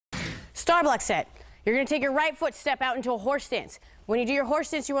Star block set. You're going to take your right foot, step out into a horse stance. When you do your horse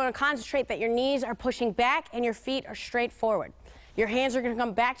stance, you want to concentrate that your knees are pushing back and your feet are straight forward. Your hands are going to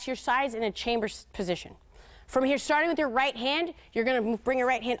come back to your sides in a chamber position. From here, starting with your right hand, you're going to bring your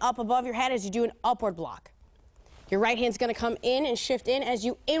right hand up above your head as you do an upward block. Your right hand's going to come in and shift in as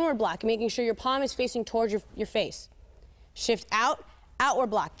you inward block, making sure your palm is facing towards your face. Shift out, outward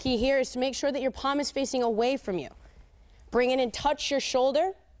block. Key here is to make sure that your palm is facing away from you. Bring it in, touch your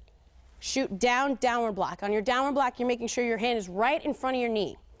shoulder. Shoot down, downward block. On your downward block, you're making sure your hand is right in front of your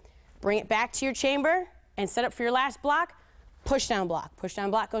knee. Bring it back to your chamber and set up for your last block. Push down block. Push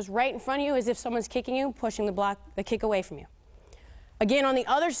down block goes right in front of you as if someone's kicking you, pushing the kick away from you. Again, on the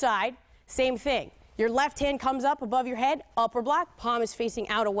other side, same thing. Your left hand comes up above your head, upward block, palm is facing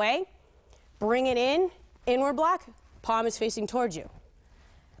out away. Bring it in, inward block, palm is facing towards you.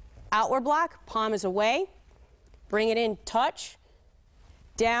 Outward block, palm is away. Bring it in, touch.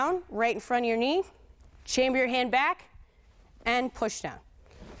 Down, right in front of your knee. Chamber your hand back and push down.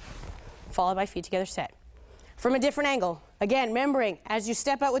 Followed by feet together set. From a different angle, again, remembering as you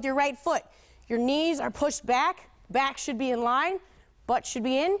step out with your right foot, your knees are pushed back, back should be in line, butt should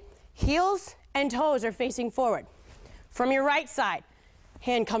be in, heels and toes are facing forward. From your right side,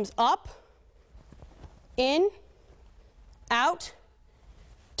 hand comes up, in, out,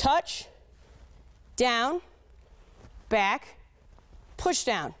 touch, down, back, push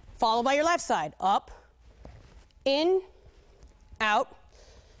down. Followed by your left side, up, in, out,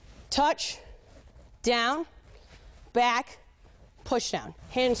 touch, down, back, push down.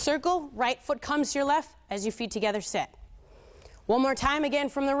 Hand circle, right foot comes to your left as you feet together set. One more time again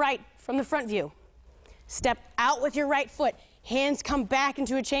from the right, from the front view. Step out with your right foot. Hands come back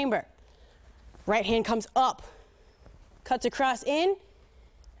into a chamber. Right hand comes up. Cuts across in,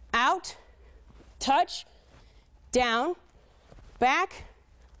 out, touch, down, back,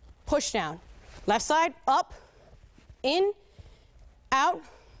 push down. Left side, up, in, out,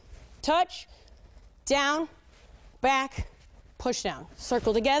 touch, down, back, push down.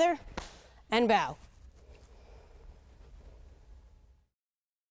 Circle together and bow.